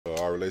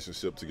our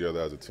relationship together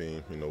as a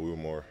team. We were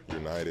more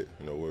united.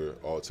 We're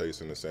all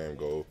chasing the same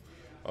goal.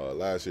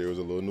 Last year was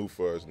a little new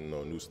for us,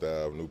 new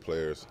staff, new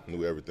players,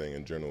 new everything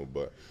in general.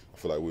 But I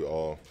feel like we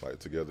all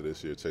together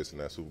this year chasing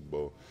that Super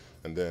Bowl.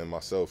 And then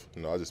myself,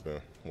 I just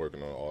been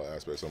working on all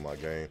aspects of my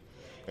game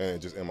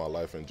and just in my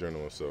life in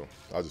general. So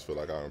I just feel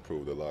like I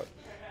improved a lot,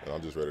 and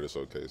I'm just ready to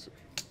showcase it.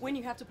 When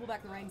you have to pull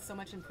back the reins so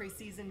much in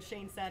preseason,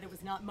 Shane said it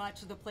was not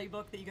much of the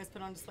playbook that you guys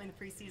put on display in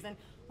the preseason.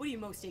 What are you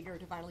most eager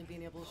to finally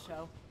being able to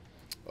show?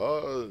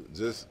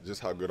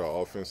 Just how good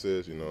our offense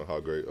is.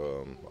 How great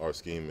our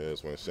scheme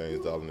is when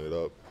Shane's dialing it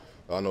up.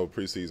 I know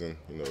preseason,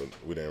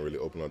 we didn't really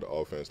open up the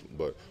offense,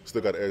 but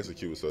still got to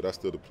execute. So that's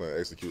still the plan: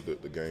 execute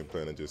the game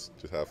plan and just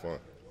have fun.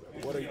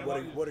 What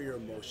are your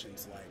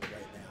emotions like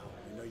right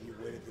now? I know you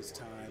waited this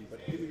time, but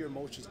give me your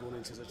emotions going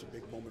into such a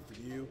big moment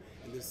for you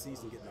and this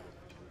season getting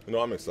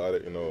on. I'm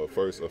excited.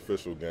 First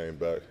official game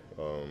back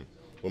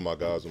with my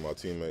guys, with my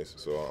teammates.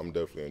 So I'm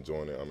definitely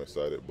enjoying it. I'm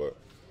excited, but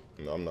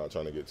I'm not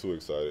trying to get too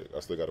excited.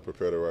 I still got to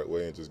prepare the right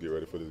way and just get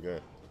ready for this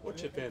game. What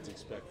should fans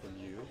expect from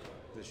you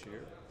this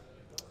year?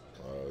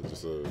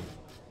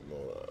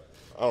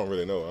 I don't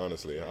really know,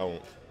 honestly.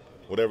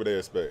 Whatever they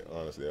expect,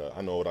 honestly.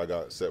 I know what I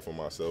got set for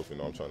myself.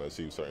 I'm trying to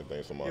achieve certain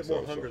things for myself. You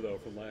have more hunger, though,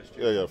 from last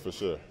year. Yeah, for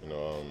sure.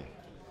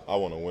 I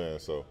want to win,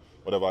 so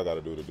whatever I got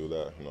to do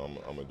that, I'm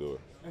going to do it.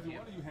 Anthony,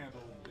 why do you handle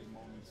big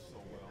moments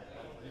so well?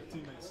 Your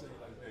teammates say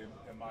they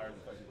admire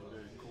the fact that you're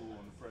very cool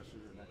under pressure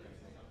and that kind of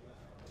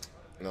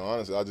thing.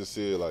 Honestly, I just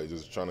see it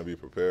just trying to be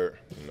prepared.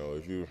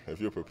 If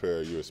you're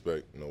prepared, you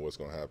expect what's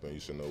going to happen. You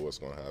should know what's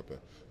going to happen.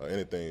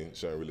 Anything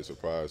shouldn't really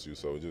surprise you.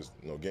 So just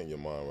getting your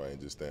mind right and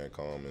just staying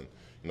calm.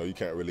 And you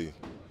can't really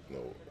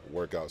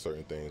work out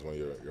certain things when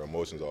your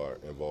emotions are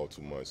involved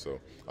too much. So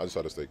I just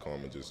try to stay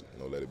calm and just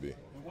let it be.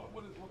 And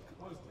what is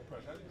the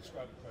pressure? How do you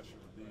describe the pressure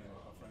of being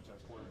a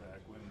franchise quarterback,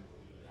 winning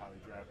highly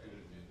drafted,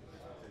 and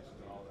expectations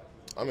and all that?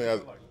 I mean,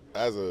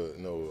 as a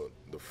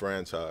the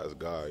franchise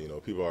guy,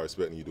 people are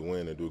expecting you to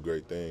win and do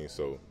great things.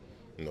 So,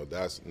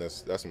 that's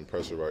some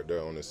pressure right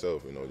there on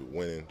itself.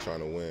 Winning, trying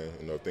to win.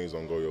 If things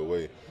don't go your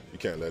way, you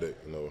can't let it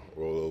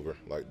roll over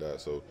like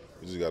that. So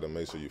you just got to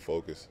make sure you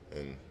focus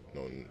and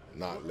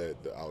not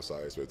let the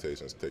outside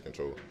expectations take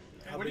control.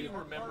 What do you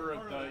remember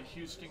of the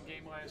Houston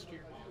game last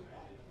year?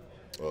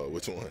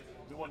 Which one?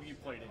 The one you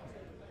played in.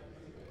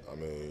 I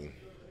mean,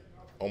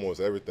 almost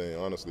everything,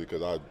 honestly,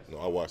 because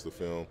I watched the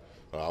film.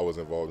 I was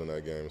involved in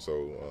that game,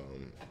 so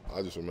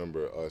I just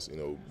remember us,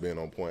 being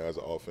on point as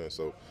an offense.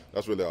 So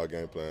that's really our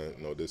game plan,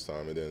 this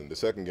time. And then the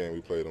second game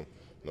we played them,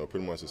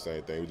 pretty much the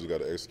same thing. We just got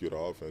to execute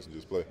our offense and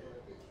just play.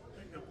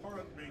 And part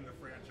of being the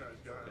franchise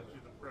guy is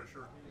the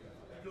pressure.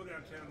 You go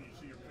downtown and you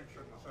see your picture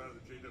on the side of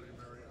the JW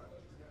Marriott.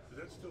 Is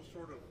that still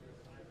sort of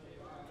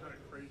kind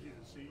of crazy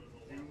to see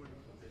you and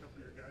a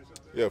couple of your guys up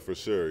there? Yeah, for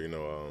sure.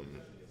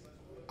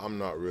 I'm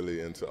not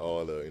really into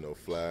all the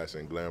flash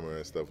and glamour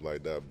and stuff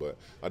like that, but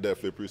I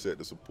definitely appreciate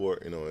the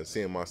support, and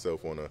seeing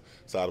myself on the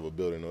side of a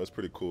building, it's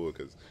pretty cool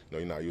because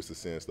you're not used to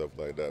seeing stuff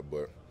like that.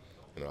 But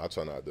I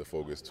try not to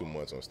focus too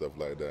much on stuff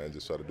like that and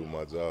just try to do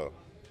my job.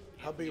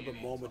 How big of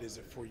a moment is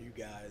it for you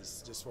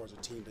guys, just as far as a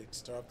team, to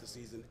start the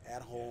season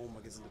at home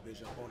against a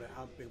division opponent?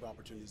 How big of an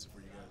opportunity is it for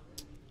you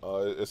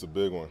guys? It's a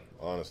big one,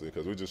 honestly,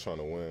 because we're just trying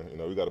to win.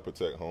 We got to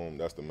protect home.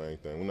 That's the main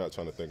thing. We're not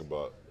trying to think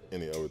about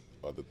any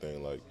other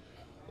thing like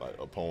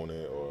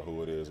opponent or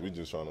who it is. We're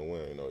just trying to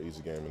win,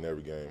 each game and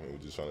every game, and we're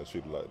just trying to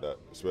treat it like that,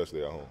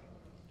 especially at home.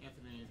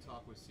 Anthony, you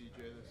talk with CJ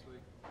this week?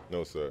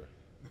 No, sir.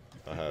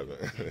 I haven't.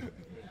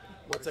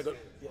 What's it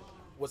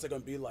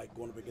going to be like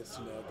going up against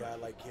a guy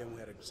like him who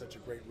had such a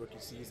great rookie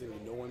season,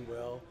 you know him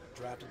well,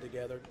 drafted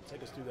together?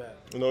 Take us through that.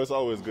 It's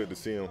always good to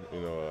see him.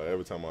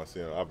 Every time I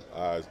see him,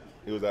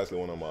 he was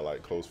actually one of my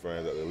close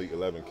friends at the Elite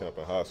 11 camp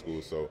in high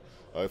school, so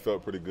it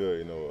felt pretty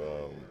good.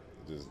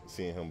 Just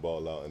seeing him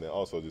ball out, and then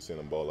also just seeing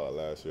him ball out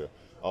last year.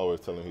 I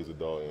always tell him he's a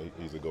dog and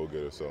he's a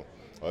go-getter, so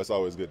it's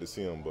always good to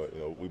see him. But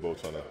we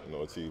both trying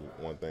to achieve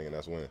one thing, and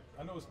that's win.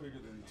 I know it's bigger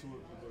than two of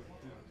you,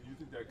 but do you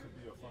think that could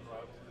be a fun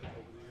rivalry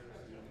over the years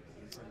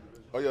in the same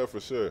division? Oh yeah, for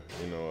sure.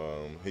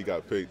 He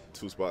got picked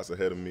 2 spots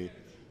ahead of me.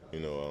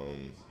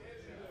 And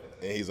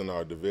he's in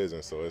our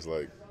division, so it's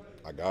like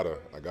I gotta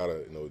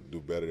do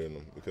better than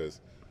him because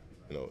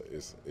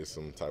it's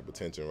some type of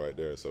tension right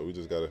there. So we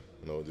just gotta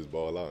just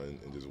ball out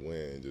and just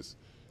win and just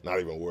not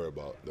even worry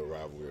about the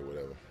rivalry or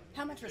whatever.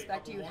 How much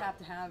respect do you have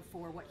to have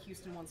for what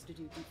Houston wants to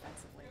do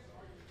defensively?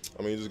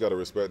 I mean, you just got to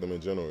respect them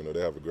in general. They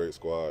have a great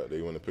squad.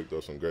 They went and picked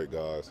up some great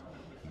guys,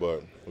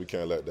 but we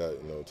can't let that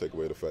take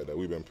away the fact that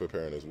we've been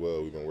preparing as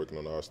well. We've been working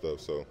on our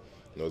stuff, so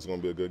it's going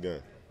to be a good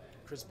game.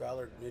 Chris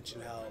Ballard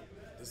mentioned how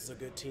this is a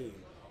good team.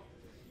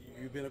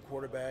 You've been a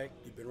quarterback.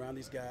 You've been around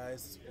these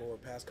guys for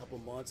the past couple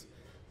of months.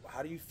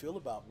 How do you feel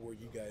about where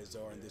you guys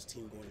are in this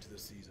team going into the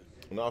season?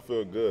 I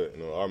feel good.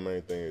 Our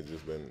main thing has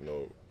just been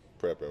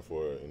prepping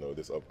for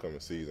this upcoming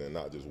season,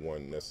 not just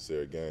one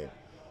necessary game.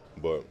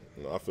 But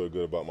I feel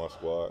good about my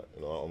squad.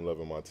 I'm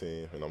loving my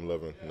team, and I'm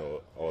loving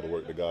all the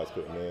work the guys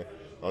putting in.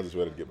 I'm just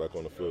ready to get back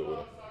on the field with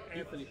them.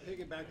 Anthony,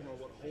 piggybacking on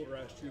what Holder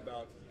asked you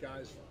about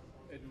guys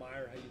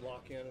admire how you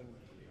lock in and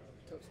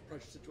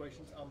approach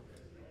situations.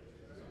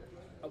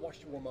 I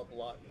watched you warm up a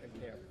lot in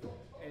camp,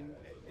 and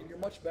you're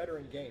much better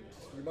in games.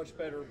 You're much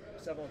better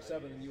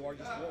 7-on-7 than you are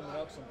just warming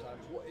up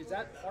sometimes. Is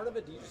that part of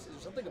it? Is there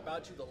something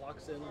about you that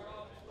locks in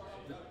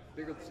the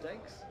bigger the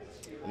stakes?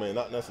 I mean,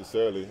 not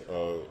necessarily.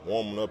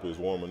 Warming up is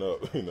warming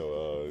up.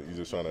 You're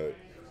just trying to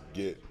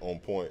get on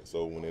point.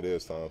 So when it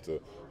is time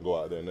to go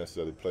out there and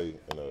necessarily play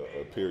in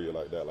a period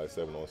like that, like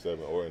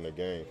 7-on-7, or in a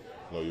game,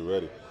 you're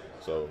ready.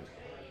 So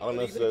I don't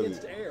necessarily.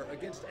 Even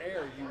against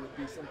air, you would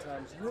be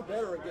sometimes. You were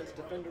better against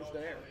defenders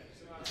than air.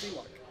 It seemed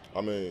like.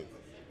 I mean,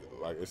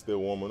 like, it's still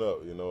warming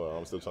up.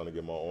 I'm still trying to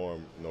get my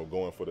arm,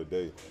 going for the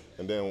day.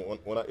 And then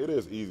it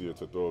is easier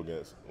to throw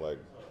against like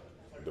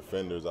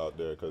defenders out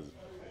there because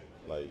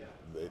like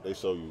they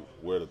show you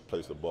where to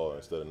place the ball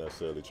instead of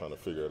necessarily trying to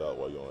figure it out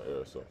while you're on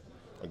air. So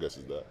I guess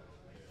it's that.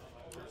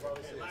 It's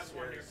obviously a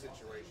serious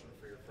situation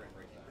for your friend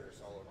Ricky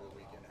Pierce all over the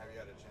weekend. Have you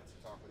had a chance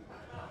to talk with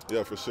him?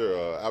 Yeah, for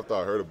sure. After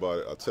I heard about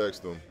it, I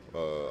texted him.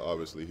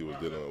 Obviously, he was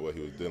dealing with what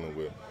he was dealing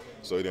with,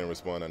 so he didn't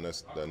respond that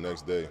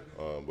next day.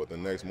 But the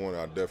next morning,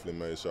 I definitely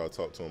made sure I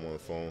talked to him on the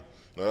phone.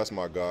 That's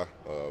my guy.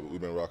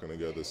 We've been rocking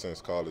together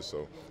since college,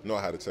 so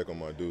I had to check on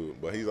my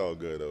dude. But he's all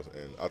good, though,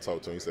 and I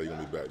talked to him. He said he's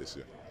going to be back this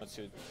year. That's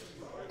a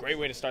great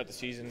way to start the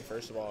season.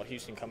 First of all,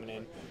 Houston coming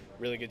in,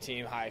 really good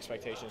team, high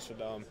expectations for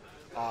them.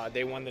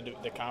 They won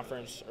the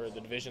conference or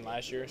the division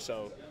last year,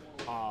 so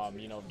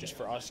just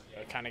for us,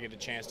 kind of get a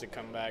chance to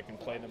come back and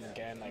play them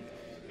again. Like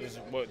it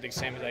was the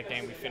same exact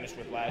game we finished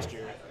with last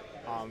year.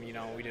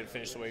 We didn't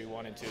finish the way we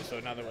wanted to, so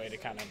another way to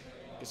kind of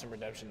get some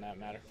redemption in that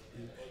matter.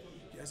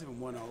 You guys haven't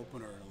won an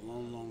opener in a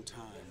long, long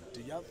time.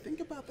 Do y'all think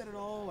about that at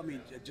all? I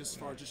mean, just as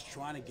far as just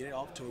trying to get it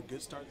off to a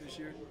good start this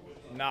year?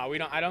 No, we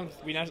don't.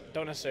 We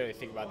don't necessarily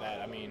think about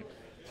that. I mean,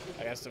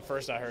 I guess the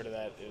first I heard of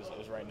that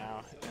is right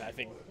now, and I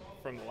think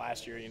from the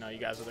last year, you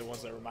guys are the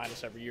ones that remind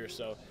us every year.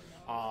 So,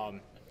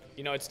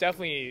 it's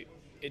definitely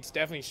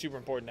super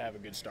important to have a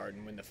good start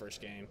and win the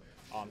first game.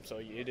 So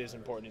it is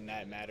important in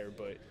that matter,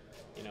 but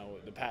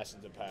the past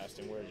is the past,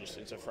 and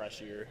it's a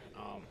fresh year.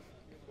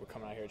 We're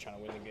coming out here trying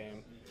to win the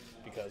game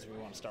because we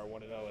want to start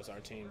 1-0 as our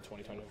team,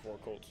 2024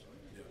 Colts.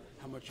 Yeah.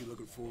 How much are you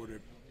looking forward to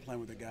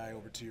playing with the guy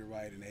over to your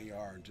right in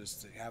AR and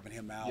just having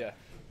him out,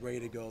 ready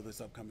to go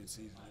this upcoming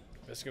season?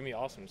 It's going to be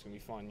awesome. It's going to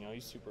be fun.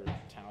 He's super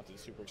talented,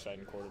 super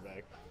exciting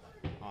quarterback.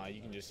 You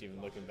can just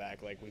even looking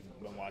back, like we've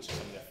been watching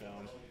some of the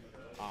film,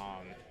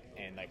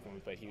 and like when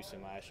we played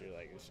Houston last year,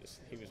 like it's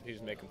just he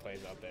was making plays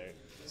out there.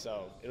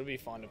 So it'll be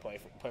fun to play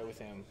with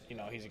him.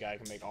 He's a guy who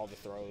can make all the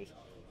throws,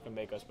 can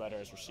make us better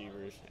as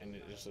receivers, and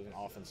just as an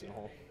offense in a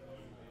whole.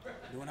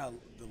 Knowing how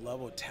the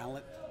level of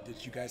talent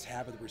that you guys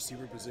have at the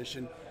receiver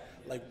position,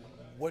 like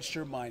what's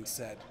your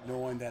mindset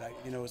knowing that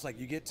it's like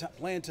you get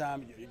playing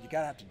time, you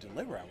gotta have to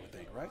deliver, I would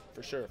think, right?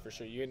 For sure.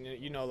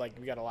 Like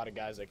we got a lot of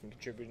guys that can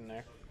contribute in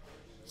there.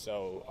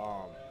 So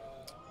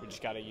we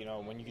just gotta,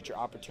 when you get your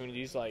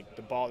opportunities, like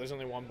the ball, there's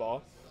only one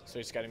ball, so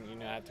it's gotta,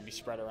 have to be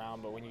spread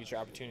around. But when you get your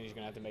opportunities, you're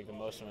gonna have to make the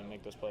most of them and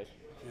make those plays.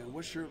 And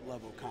what's your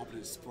level of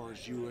confidence as far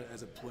as you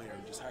as a player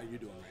and just how you're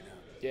doing right now?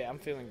 Yeah, I'm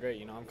feeling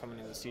great. I'm coming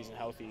into the season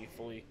healthy,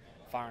 fully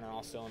firing on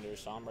all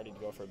cylinders, so I'm ready to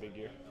go for a big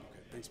year. Okay,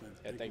 thanks, man.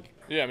 Yeah, thank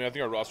you. Yeah, I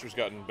think our roster's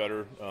gotten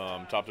better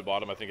top to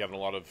bottom. I think having a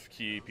lot of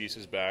key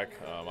pieces back,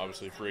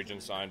 obviously free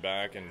agents signed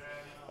back, and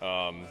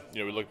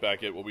we look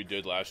back at what we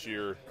did last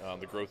year,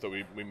 the growth that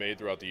we made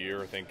throughout the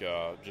year. I think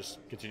just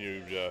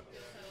continued to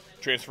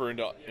transfer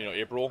into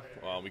April.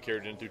 We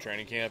carried it in through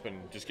training camp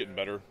and just getting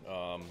better.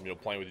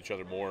 Playing with each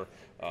other more.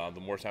 The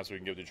more times we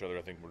can give to each other,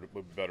 I think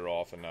we'll be better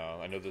off. And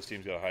I know this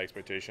team's got a high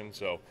expectation,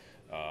 so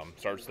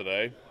starts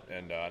today,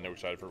 and I know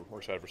we're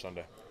excited for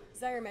Sunday.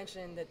 Zaire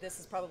mentioned that this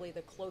is probably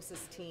the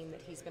closest team that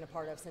he's been a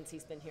part of since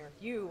he's been here.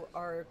 You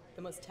are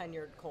the most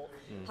tenured Colt.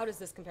 How does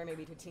this compare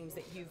maybe to teams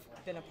that you've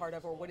been a part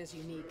of, or what is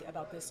unique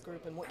about this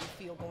group and what you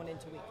feel going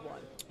into week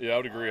one? Yeah, I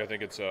would agree. I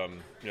think it's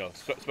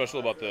special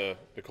about the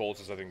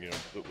Colts is I think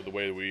the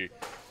way that we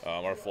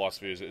our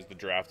philosophy is the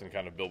draft and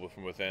kind of build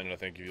from within. And I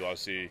think you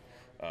see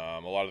a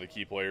lot of the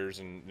key players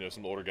and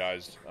some of the older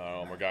guys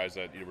are guys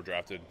that were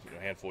drafted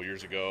a handful of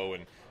years ago,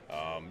 and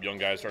young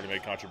guys starting to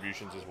make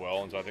contributions as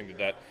well. And so I think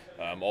that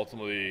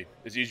ultimately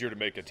is easier to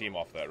make a team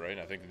off of that, right? And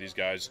I think that these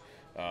guys,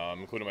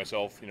 including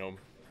myself,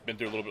 been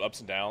through a little bit ups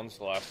and downs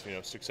the last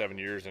 6-7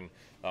 years,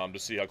 and to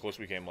see how close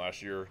we came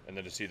last year, and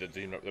then to see that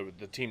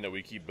the team that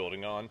we keep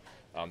building on,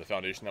 the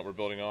foundation that we're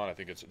building on, I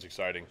think it's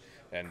exciting,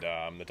 and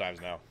the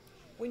time's now.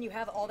 When you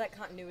have all that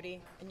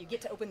continuity and you get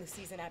to open the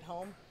season at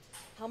home,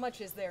 how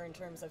much is there in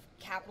terms of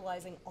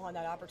capitalizing on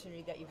that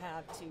opportunity that you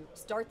have to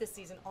start this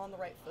season on the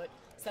right foot,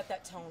 set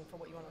that tone for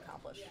what you want to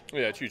accomplish?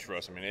 Yeah, it's huge for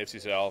us. I mean,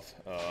 AFC South,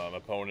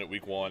 opponent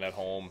week one at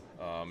home,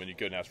 and you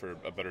couldn't ask for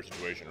a better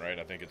situation, right?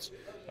 I think it's,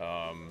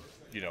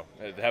 to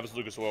have us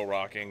Lucas Oil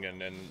rocking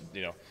and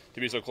to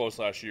be so close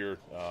last year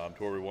to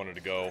where we wanted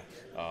to go.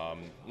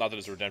 Not that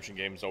it's a redemption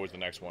game, it's always the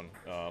next one,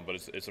 but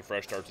it's a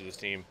fresh start to this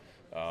team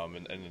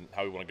and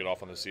how we want to get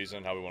off on this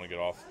season, how we want to get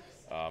off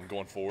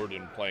going forward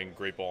and playing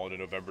great ball into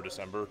November,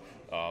 December,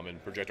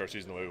 and project our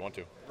season the way we want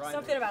to.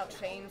 Something about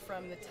Shane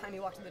from the time he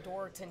walked in the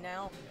door to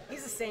now,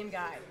 he's the same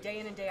guy, day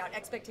in and day out.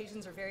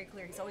 Expectations are very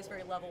clear. He's always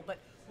very level. But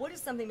what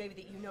is something maybe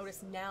that you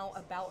notice now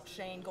about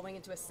Shane going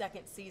into a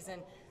second season,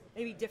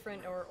 maybe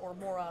different or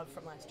more of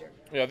from last year?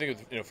 Yeah, I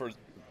think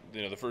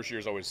the first year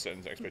is always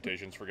setting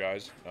expectations for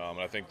guys, and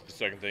I think the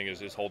second thing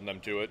is holding them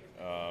to it.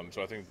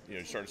 So I think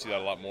you're starting to see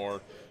that a lot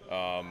more.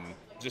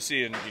 Just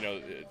seeing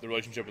the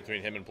relationship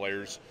between him and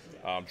players,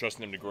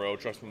 trusting them to grow,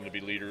 trusting them to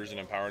be leaders, and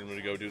empowering them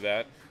to go do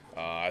that.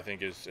 I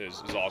think is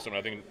awesome.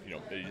 I think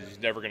he's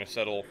never going to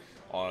settle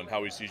on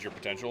how he sees your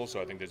potential. So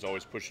I think there's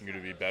always pushing you to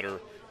be better,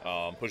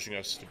 pushing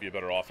us to be a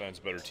better offense,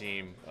 better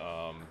team.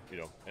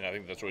 And I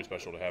think that's really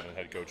special to have in a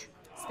head coach.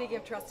 Speaking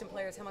of trust in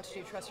players, how much do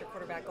you trust your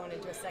quarterback going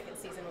into a second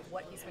season with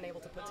what he's been able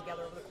to put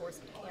together over the course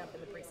of camp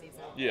and the preseason?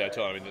 Yeah, I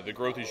tell you, the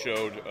growth he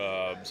showed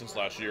since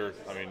last year.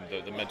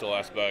 The mental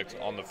aspect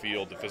on the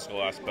field, the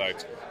physical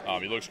aspect.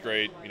 He looks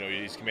great.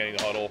 He's commanding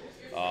the huddle.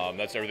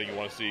 That's everything you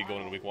want to see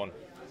going into week 1.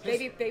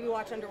 Baby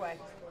watch underway.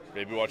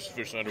 Baby watch is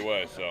officially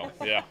underway. So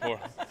yeah,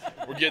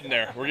 we're getting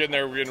there. We're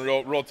getting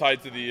real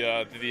tight to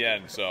the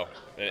end. So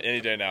any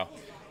day now.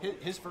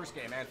 His first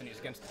game, Anthony, was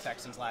against the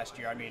Texans last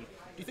year. Do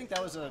you think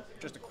that was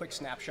just a quick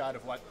snapshot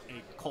of what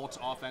a Colts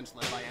offense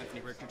led by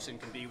Anthony Richardson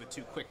can be with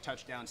 2 quick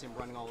touchdowns, him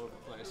running all over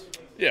the place?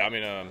 Yeah,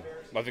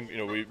 I think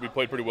we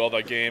played pretty well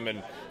that game,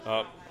 and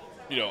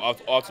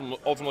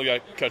ultimately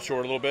got cut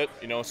short a little bit.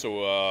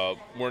 So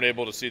weren't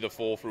able to see the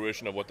full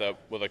fruition of what that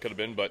could have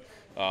been. But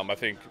I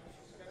think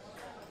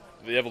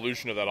the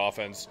evolution of that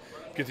offense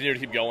continue to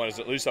keep going, is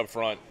at least up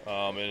front,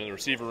 and in the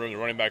receiver room, the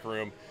running back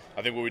room.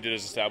 I think what we did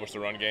is establish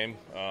the run game,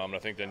 and I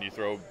think then you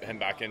throw him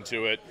back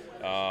into it,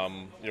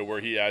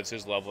 where he adds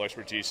his level of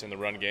expertise in the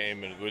run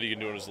game and what he can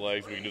do with his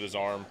legs, what he can do with his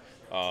arm.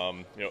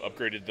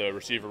 Upgraded the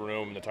receiver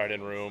room and the tight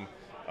end room.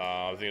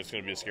 I think it's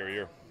going to be a scary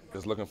year.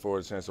 Just looking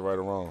forward to a chance to right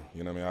or wrong.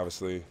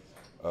 Obviously,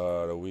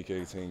 the Week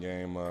 18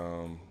 game,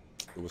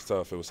 it was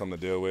tough. It was something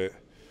to deal with.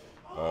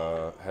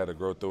 Had to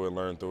grow through it,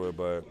 learn through it,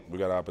 but we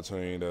got an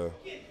opportunity to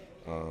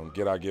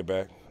get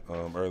back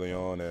early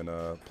on and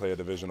play a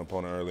division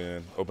opponent early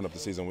and open up the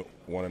season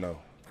 1-0.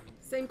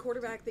 Same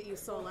quarterback that you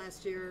saw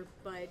last year,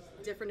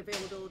 but different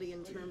availability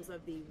in terms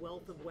of the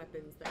wealth of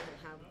weapons that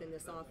you have within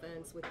this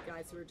offense with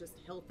guys who are just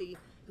healthy,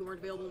 who weren't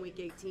available in Week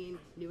 18,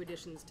 new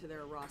additions to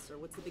their roster.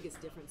 What's the biggest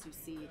difference you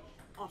see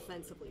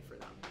offensively for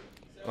them?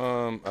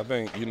 I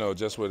think,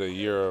 just with a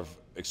year of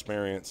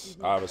experience,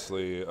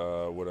 obviously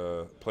with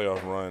a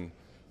playoff run,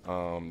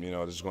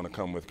 it's going to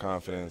come with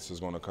confidence. It's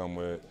going to come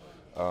with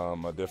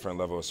a different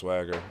level of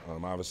swagger.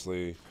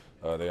 Obviously,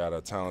 they got a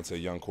talented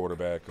young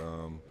quarterback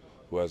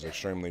who has an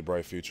extremely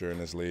bright future in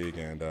this league,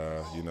 and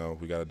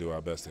we got to do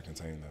our best to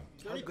contain them.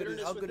 Any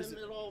bitterness with him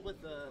at all?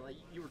 With like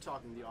you were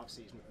talking in the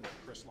offseason with the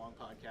Chris Long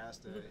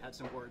podcast, had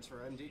some words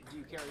for him. Do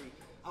you carry?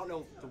 I don't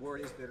know if the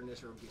word is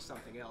bitterness or it would be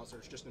something else, or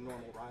it's just a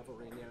normal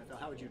rivalry in the NFL.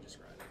 How would you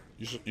describe it?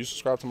 You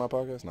subscribe to my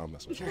podcast? No, I'm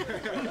messing with you.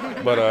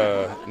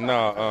 But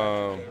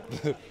no.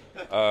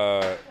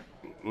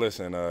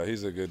 Listen,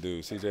 he's a good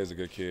dude. CJ's a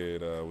good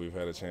kid. We've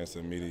had a chance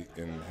to meet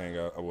and hang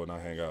out. Well, not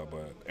hang out,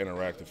 but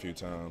interact a few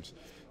times.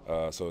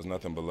 So it's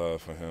nothing but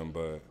love for him.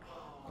 But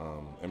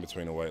in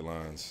between the white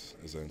lines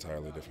is an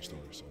entirely different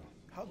story. So.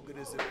 How good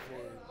is it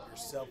for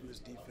yourself and this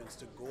defense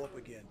to go up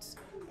against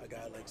a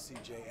guy like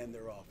CJ and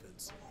their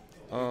offense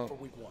for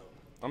Week 1?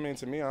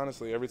 To me,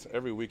 honestly,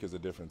 every week is a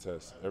different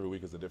test. Every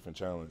week is a different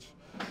challenge.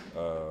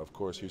 Of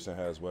course, Houston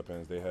has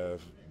weapons. They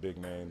have big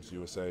names, you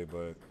would say,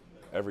 but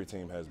every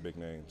team has big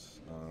names.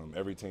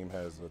 Every team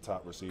has a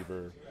top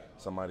receiver,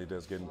 somebody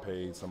that's getting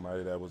paid,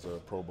 somebody that was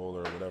a Pro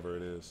Bowler or whatever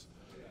it is.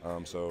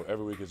 So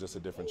every week is just a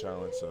different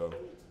challenge. So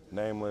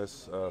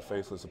nameless,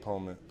 faceless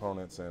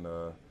opponents, and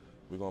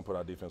we're going to put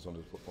our defense on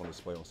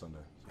display on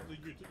Sunday. So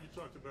you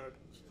talked about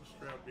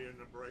Stroud being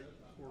a bright,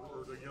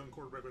 or the young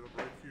quarterback with a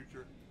bright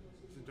future.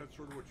 Isn't that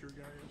sort of what your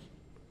guy is?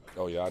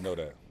 Oh, yeah, I know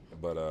that.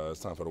 But it's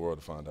time for the world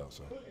to find out.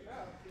 So.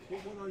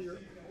 What are your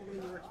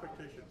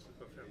expectations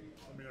of him?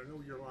 I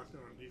know you're locked in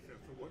on defense,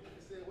 but what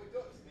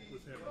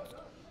with him?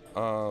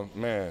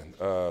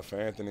 For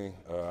Anthony,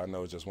 I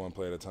know it's just one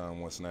play at a time,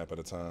 one snap at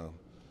a time.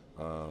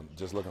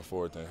 Just looking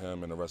forward to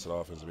him and the rest of the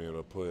offense being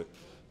able to put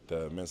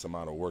the immense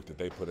amount of work that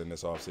they put in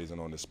this offseason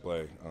on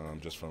display,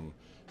 just from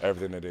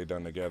everything that they've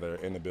done together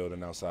in the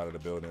building, outside of the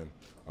building.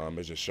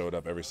 It just showed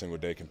up every single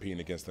day competing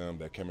against them,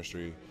 that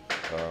chemistry.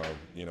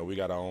 We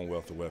got our own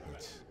wealth of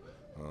weapons.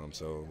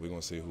 So we're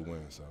going to see who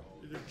wins. So.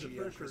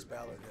 GM Chris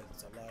Ballard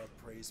has a lot of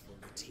praise for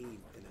the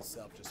team in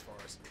itself, just as far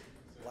as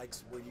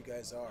likes where you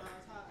guys are.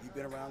 You've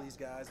been around these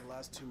guys the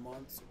last 2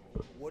 months.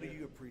 What do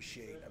you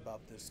appreciate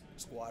about this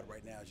squad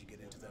right now as you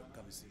get into the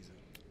upcoming season?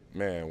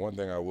 Man, one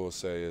thing I will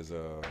say is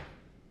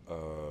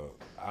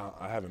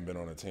I haven't been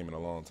on a team in a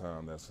long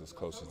time that's as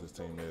close as this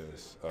team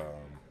is,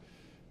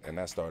 and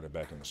that started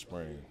back in the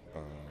spring.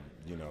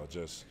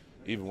 Just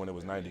even when it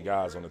was 90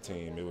 guys on the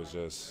team, it was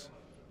just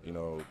you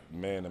know,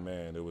 man to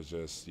man, it was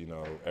just, you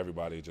know,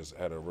 everybody just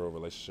had a real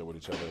relationship with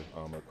each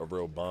other, a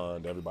real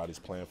bond. Everybody's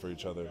playing for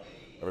each other.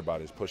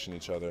 Everybody's pushing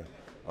each other.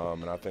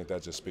 And I think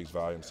that just speaks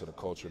volumes to the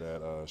culture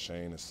that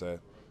Shane has set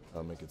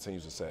and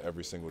continues to set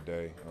every single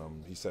day.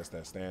 He sets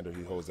that standard.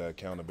 He holds that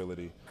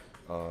accountability.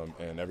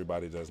 And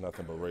everybody does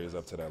nothing but raise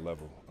up to that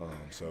level.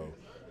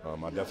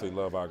 I definitely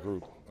love our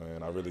group,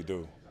 and I really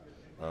do.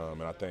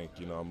 And I think,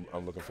 you know,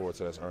 I'm looking forward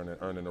to us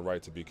earning the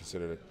right to be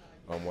considered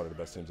one of the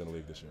best teams in the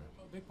league this year.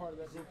 A big part of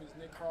that group is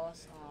Nick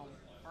Cross.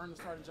 Earned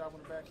the starting job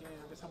on the back end.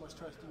 I guess how much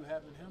trust do you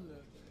have in him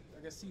to,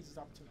 I guess, seize his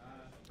opportunity?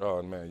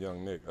 Oh, man,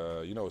 young Nick.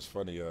 You know, it's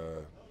funny.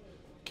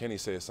 Kenny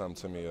said something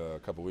to me a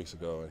couple weeks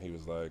ago, and he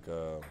was like,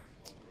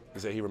 he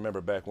said he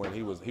remembered back when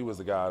he was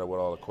the guy with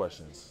all the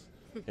questions.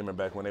 He remembered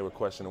back when they were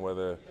questioning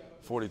whether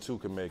 42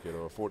 could make it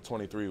or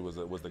 23 was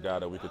the guy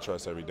that we could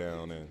trust every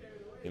down. And,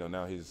 you know,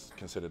 now he's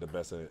considered the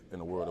best in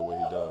the world the way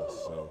he does.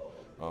 So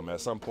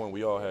at some point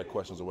we all had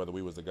questions of whether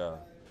we was the guy.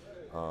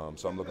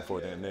 So I'm looking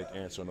forward to Nick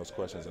answering those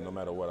questions. And no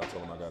matter what, I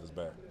told him I got his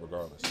back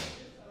regardless. So,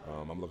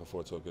 I'm looking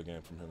forward to a good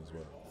game from him as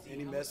well.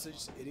 Any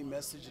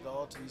message at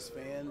all to these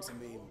fans? I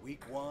mean,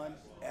 week 1,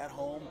 at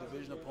home,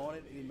 division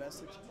opponent, any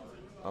message?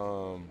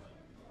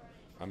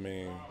 I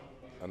mean,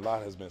 a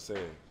lot has been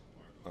said.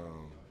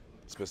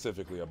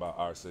 Specifically about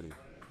our city.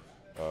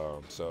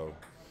 So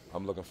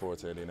I'm looking forward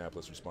to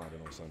Indianapolis responding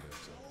on Sunday.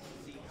 So,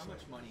 how much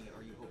money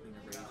are you hoping to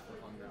raise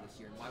for Hunger this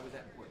year, and why was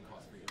that important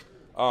cost for you?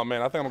 Oh,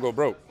 man, I think I'm going to go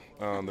broke,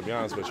 to be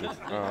honest with you.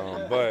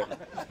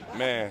 But,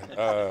 man,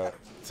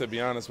 to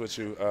be honest with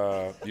you,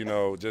 you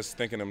know, just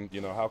thinking,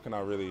 you know, how can I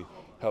really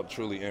help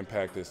truly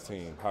impact this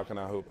team? How can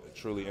I help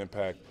truly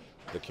impact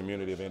the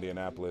community of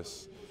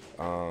Indianapolis?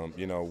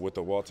 You know, with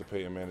the Walter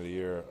Payton Man of the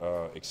Year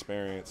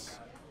experience,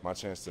 my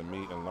chance to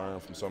meet and learn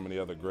from so many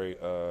other great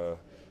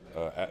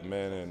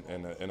men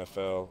in the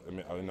NFL. I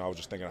mean, you know, I was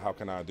just thinking, how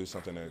can I do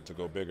something to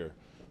go bigger?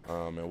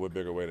 And what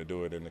bigger way to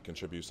do it than to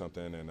contribute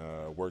something and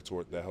work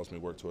toward that helps me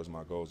work towards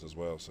my goals as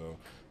well. So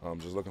I'm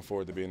just looking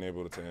forward to being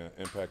able to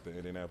impact the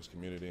Indianapolis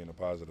community in a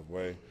positive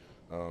way.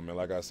 And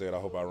like I said, I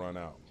hope I run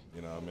out.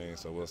 You know what I mean?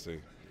 So we'll see.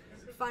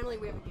 Finally,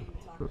 we have a game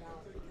to talk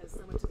about because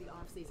so much of the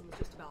offseason was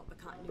just about the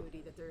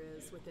continuity that there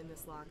is within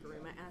this locker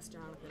room. I asked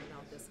Jonathan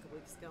about this a couple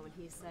weeks ago, and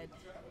he said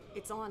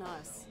it's on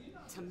us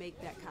to make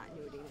that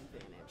continuity an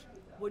advantage.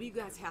 What do you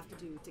guys have to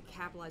do to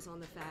capitalize on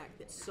the fact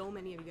that so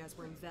many of you guys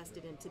were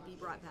invested in to be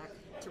brought back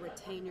to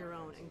retain your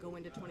own and go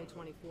into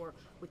 2024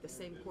 with the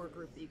same core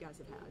group that you guys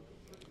have had?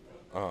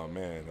 Oh,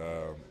 man.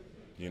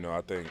 You know,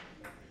 I think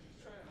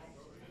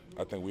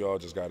we all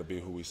just got to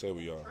be who we say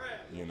we are.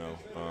 You know,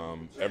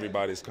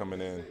 everybody's coming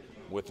in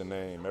with a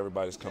name.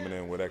 Everybody's coming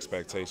in with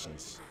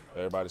expectations.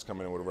 Everybody's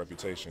coming in with a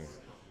reputation.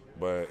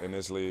 But in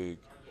this league,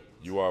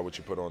 you are what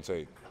you put on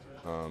tape.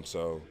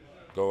 So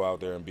go out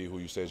there and be who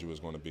you said you was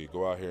going to be.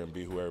 Go out here and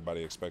be who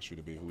everybody expects you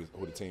to be,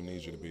 who the team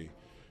needs you to be.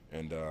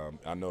 And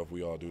I know if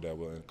we all do that,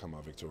 we'll come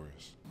out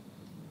victorious.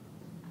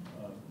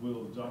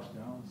 Will Josh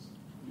Downs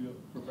be up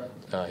for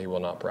practice? He will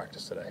not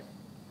practice today.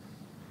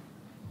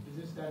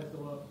 Is his status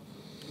still up?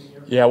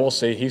 Yeah, we'll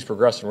see. He's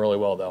progressing really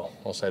well, though.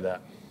 I'll say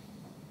that.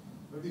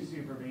 What do you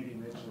see from A.D.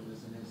 Mitchell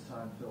just in his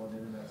time filling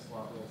in that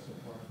slot role so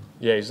far?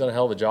 Yeah, he's done a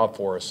hell of a job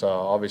for us.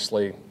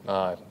 Obviously,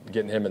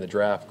 getting him in the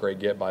draft, great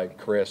get by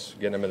Chris,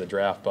 getting him in the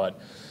draft. But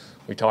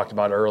we talked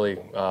about early,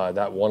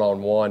 that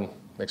one-on-one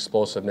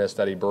explosiveness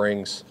that he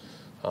brings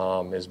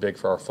is big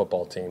for our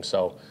football team.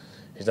 So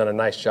he's done a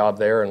nice job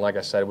there. And like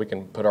I said, we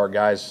can put our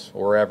guys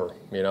wherever,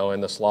 you know,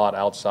 in the slot,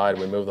 outside.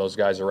 We move those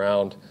guys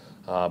around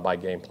by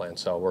game plan.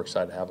 So we're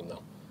excited to have him,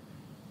 though.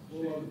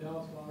 Will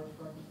Dallas Flowers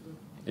practice too?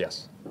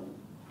 Yes.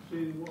 Shane,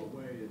 in what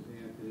way is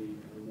Anthony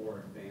a more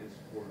advanced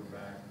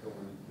quarterback going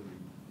into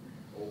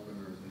the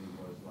openers than he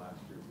was last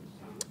year this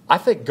time? I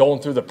think going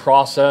through the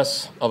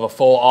process of a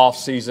full off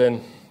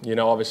season, you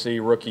know, obviously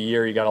rookie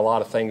year, you got a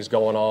lot of things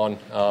going on,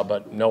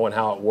 but knowing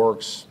how it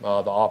works, the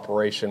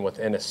operation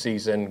within a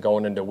season,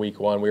 going into week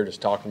 1, we were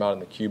just talking about in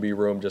the QB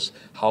room, just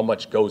how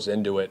much goes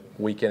into it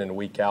week in and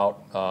week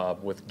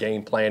out with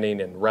game planning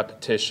and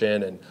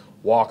repetition and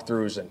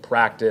walkthroughs and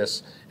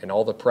practice and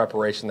all the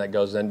preparation that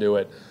goes into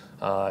it.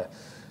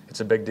 It's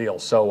a big deal.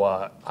 So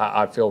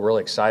I feel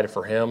really excited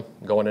for him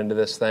going into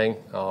this thing.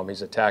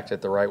 He's attacked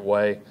it the right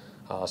way.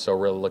 So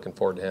really looking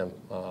forward to him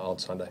on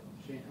Sunday.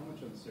 Shane, how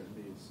much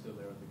uncertainty is still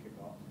there with the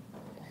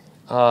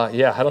kickoff?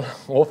 Yeah, I don't.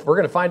 Well, we're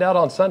going to find out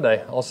on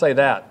Sunday. I'll say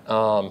that.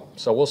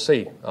 So we'll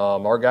see.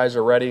 Our guys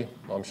are ready.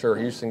 I'm sure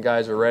Houston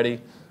guys are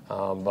ready.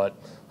 But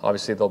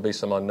obviously there'll be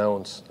some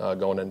unknowns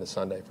going into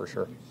Sunday for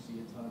sure. Do you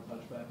see a ton of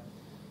touchback?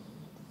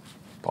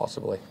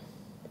 Possibly.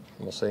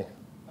 We'll see.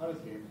 How does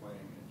game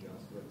planning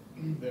adjust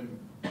with them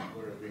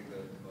literally being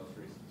the most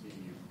recent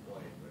team you've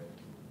played, but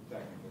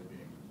technically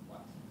being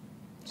last?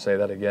 Say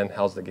that again.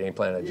 How's the game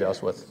plan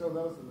adjust with? So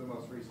those are the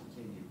most recent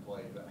team you've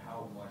played, but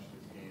how much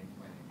does game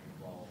planning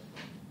involve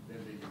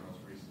them being your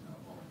most recent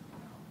opponent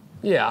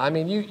Yeah, I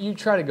mean, you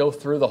try to go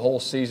through the whole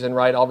season,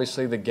 right?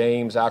 Obviously, the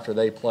games after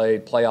they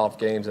played, playoff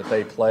games that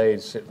they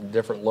played,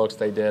 different looks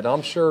they did.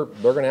 I'm sure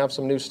they're going to have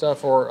some new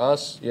stuff for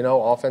us,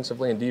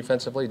 offensively and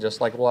defensively,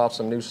 just like we'll have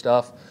some new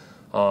stuff.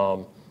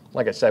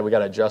 Like I said, we got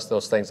to adjust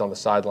those things on the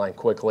sideline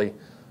quickly,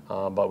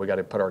 but we got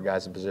to put our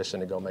guys in position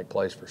to go make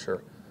plays for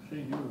sure.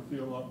 Shane, you would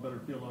feel a lot better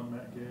feel on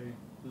Matt Gay,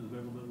 his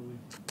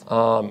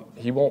availability?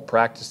 He won't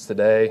practice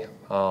today,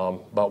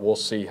 but we'll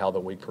see how the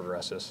week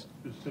progresses.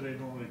 Is today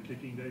normally a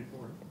kicking day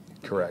for him?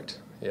 Correct,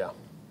 yeah.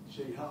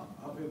 Shane, how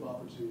big of an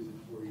opportunity is it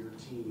for your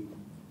team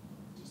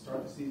to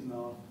start the season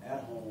off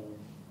at home,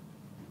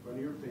 in front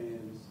of your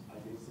fans,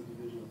 against the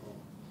division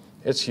opponent?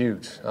 It's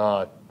huge.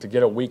 To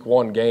get a week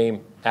 1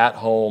 game at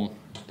home,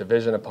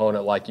 division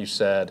opponent, like you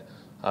said,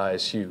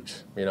 is huge.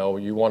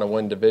 You want to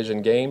win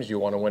division games. You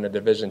want to win a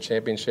division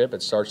championship.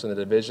 It starts in the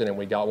division, and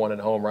we got one at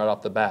home right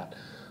off the bat.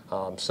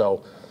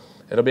 So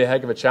it'll be a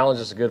heck of a challenge.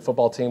 It's a good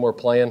football team we're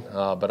playing,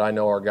 but I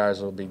know our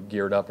guys will be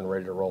geared up and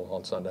ready to roll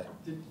on Sunday.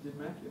 Did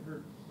Matt get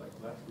hurt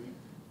last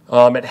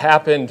week? It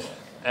happened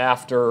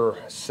after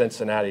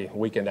Cincinnati,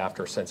 weekend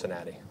after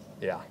Cincinnati.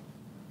 Yeah.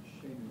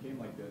 Shane, in a game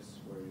like this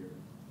where your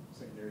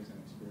secondary's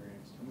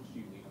inexperienced, how much do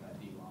you lean on that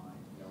D-line,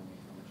 knowing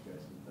how much you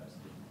guys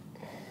invested?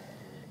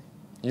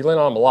 You lean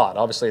on them a lot.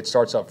 Obviously, it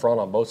starts up front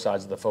on both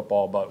sides of the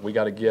football, but we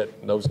got to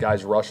get those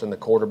guys rushing the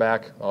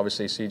quarterback.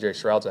 Obviously, C.J.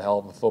 Stroud's a hell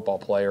of a football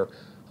player.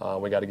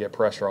 We got to get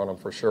pressure on them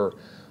for sure.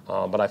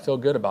 But I feel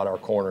good about our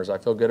corners. I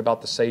feel good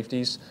about the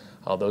safeties.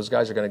 Those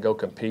guys are going to go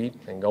compete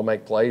and go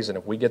make plays. And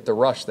if we get the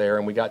rush there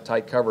and we got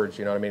tight coverage,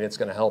 it's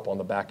going to help on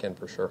the back end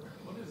for sure.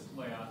 What has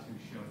Leatu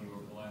shown you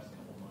over the last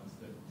couple months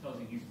that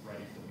tells you he's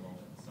ready for the moment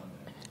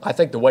Sunday? I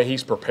think the way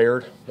he's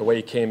prepared, the way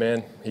he came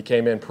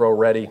in pro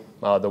ready,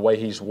 the way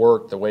he's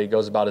worked, the way he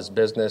goes about his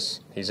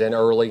business. He's in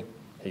early.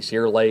 He's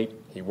here late.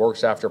 He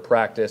works after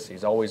practice.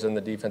 He's always in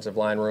the defensive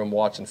line room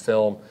watching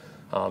film.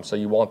 So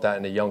you want that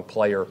in a young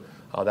player,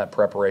 that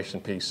preparation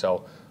piece.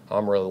 So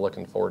I'm really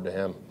looking forward to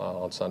him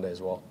on Sunday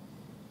as well.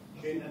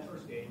 Shane, that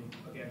first game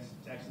against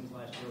Texans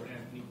last year when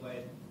Anthony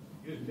played,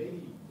 it was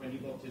maybe when he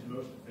looked his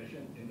most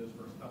efficient in those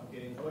first couple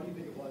games. What do you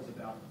think it was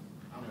about,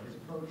 his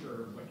approach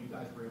or what you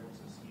guys were able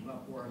to scheme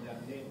up for him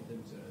that enabled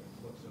him to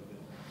look so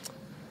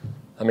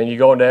good? You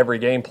go into every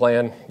game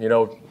plan,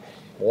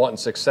 wanting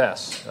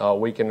success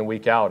week in and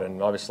week out.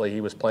 And obviously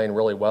he was playing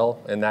really well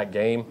in that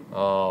game.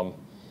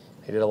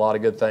 He did a lot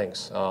of good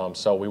things.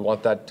 So we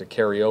want that to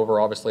carry over,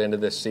 obviously, into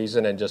this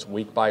season and just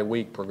week by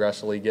week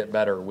progressively get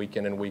better week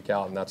in and week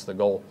out, and that's the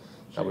goal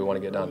that we want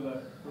to get done.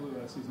 Early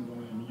that season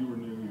going in, you were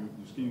new,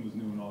 your scheme was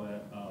new and all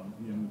that,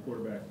 and the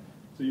quarterback.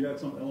 So you had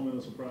some element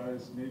of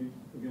surprise maybe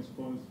against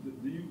opponents.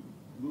 Do you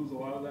lose a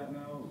lot of that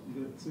now?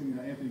 Seeing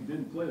that Anthony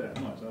didn't play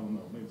that much, I don't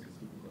know. Maybe it's a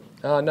stupid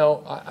question.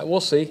 No, we'll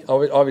see.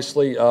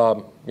 Obviously,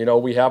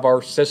 we have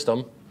our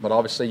system. But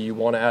obviously you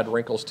want to add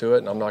wrinkles to it,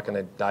 and I'm not going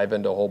to dive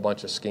into a whole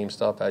bunch of scheme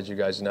stuff, as you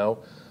guys know.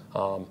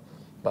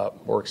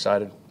 But we're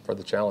excited for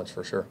the challenge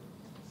for sure.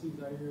 See,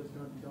 Zaire is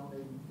going to be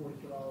donating $40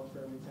 for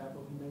every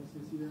tackle he makes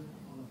this year.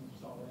 I don't know if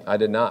you saw that. I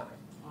did not.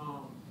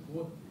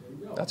 There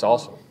you go. That's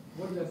awesome.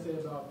 What do you guys say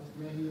about this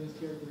man? He is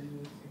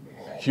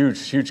character.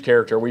 Huge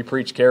character. We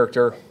preach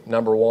character.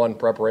 Number one,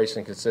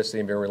 preparation, consistency,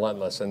 and being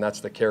relentless, and that's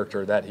the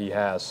character that he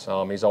has.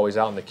 He's always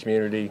out in the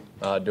community,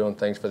 doing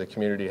things for the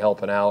community,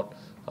 helping out.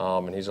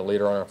 And he's a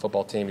leader on our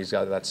football team. He's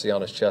got that C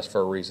on his chest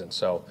for a reason.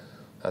 So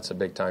that's a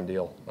big-time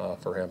deal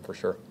for him for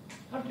sure.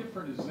 How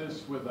different is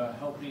this with a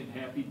healthy and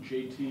happy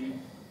JT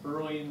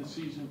early in the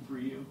season for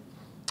you?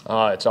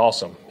 It's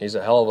awesome. He's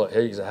a hell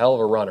of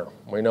a runner.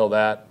 We know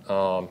that.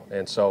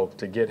 And so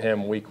to get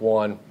him week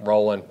 1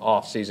 rolling,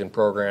 off-season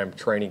program,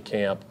 training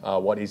camp,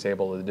 what he's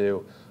able to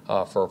do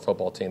for a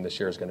football team this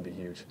year is going to be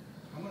huge.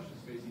 How much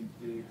does facing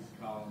Diggs,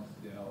 Collins,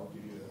 Dell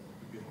give you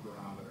a good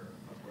barometer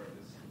of where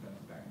this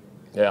defense back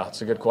is? Yeah,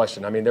 it's a good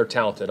question. They're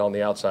talented on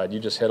the outside. You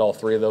just hit all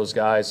 3 of those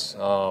guys.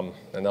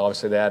 And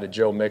obviously they added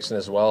Joe Mixon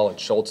as well and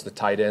Schultz, the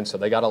tight end. So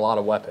they got a lot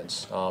of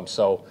weapons.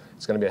 So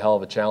it's going to be a hell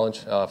of a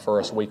challenge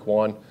for us week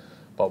 1.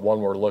 But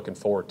one we're looking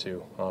forward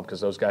to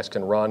because those guys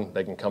can run.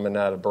 They can come in and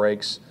out of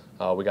breaks.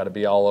 We got to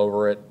be all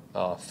over it,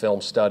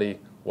 film study,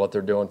 what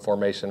they're doing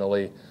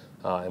formationally,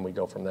 and we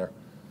go from there.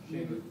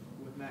 Shane,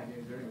 with Matt,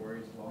 is there any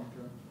worries long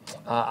term?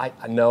 I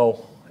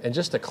know. And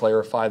just to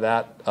clarify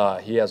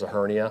that, he has a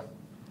hernia.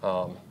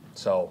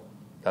 So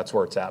that's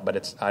where it's at.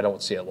 But I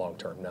don't see it long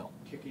term, no.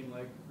 Kicking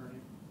leg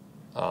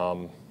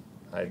hernia?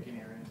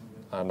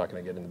 I'm not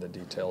going to get into the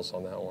details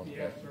on that one. Do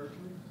you have surgery?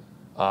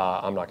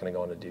 I'm not going to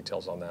go into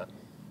details on that.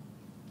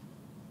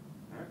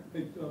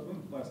 Hey,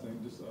 one last thing,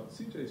 just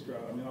C.J. Stroud.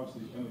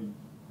 Obviously, I know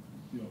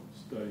you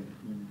study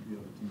the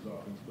other team's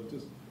offense, but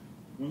just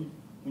when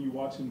you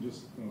watch him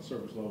just on a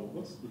surface level,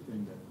 what's the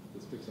thing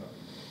that sticks out?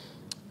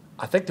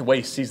 I think the way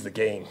he sees the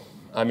game.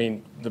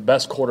 The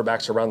best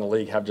quarterbacks around the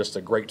league have just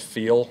a great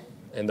feel,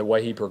 and the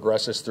way he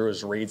progresses through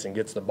his reads and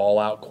gets the ball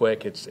out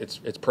quick, it's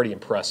pretty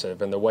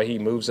impressive. And the way he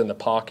moves in the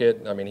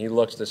pocket, he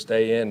looks to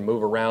stay in,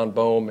 move around,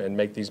 boom, and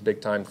make these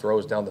big-time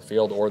throws down the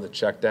field or the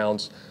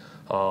checkdowns.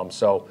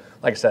 So,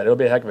 like I said, it'll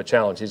be a heck of a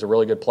challenge. He's a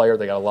really good player.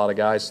 They got a lot of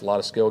guys, a lot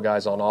of skilled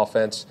guys on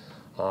offense,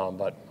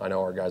 but I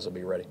know our guys will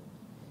be ready.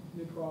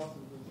 Nick Cross is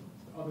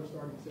the other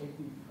starting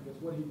safety. I guess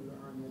what he was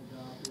earning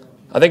that job.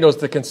 I think it was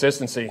the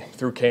consistency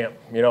through camp.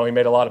 You know, he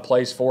made a lot of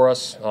plays for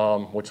us,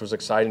 which was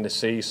exciting to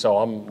see. So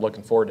I'm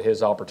looking forward to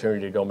his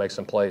opportunity to go make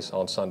some plays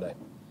on Sunday.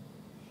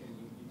 Shane,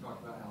 you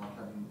talked about Alec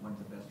having one of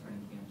the best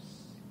training camps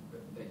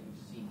that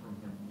you've seen from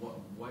him.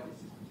 What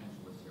is his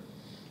potential this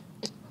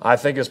year? I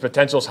think his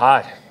potential's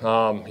high.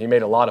 He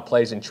made a lot of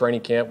plays in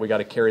training camp. We got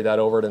to carry that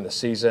over in the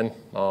season.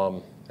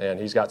 And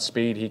he's got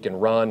speed. He can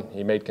run.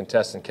 He made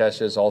contested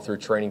catches all through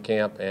training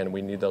camp, and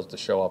we need those to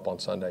show up on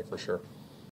Sunday for sure.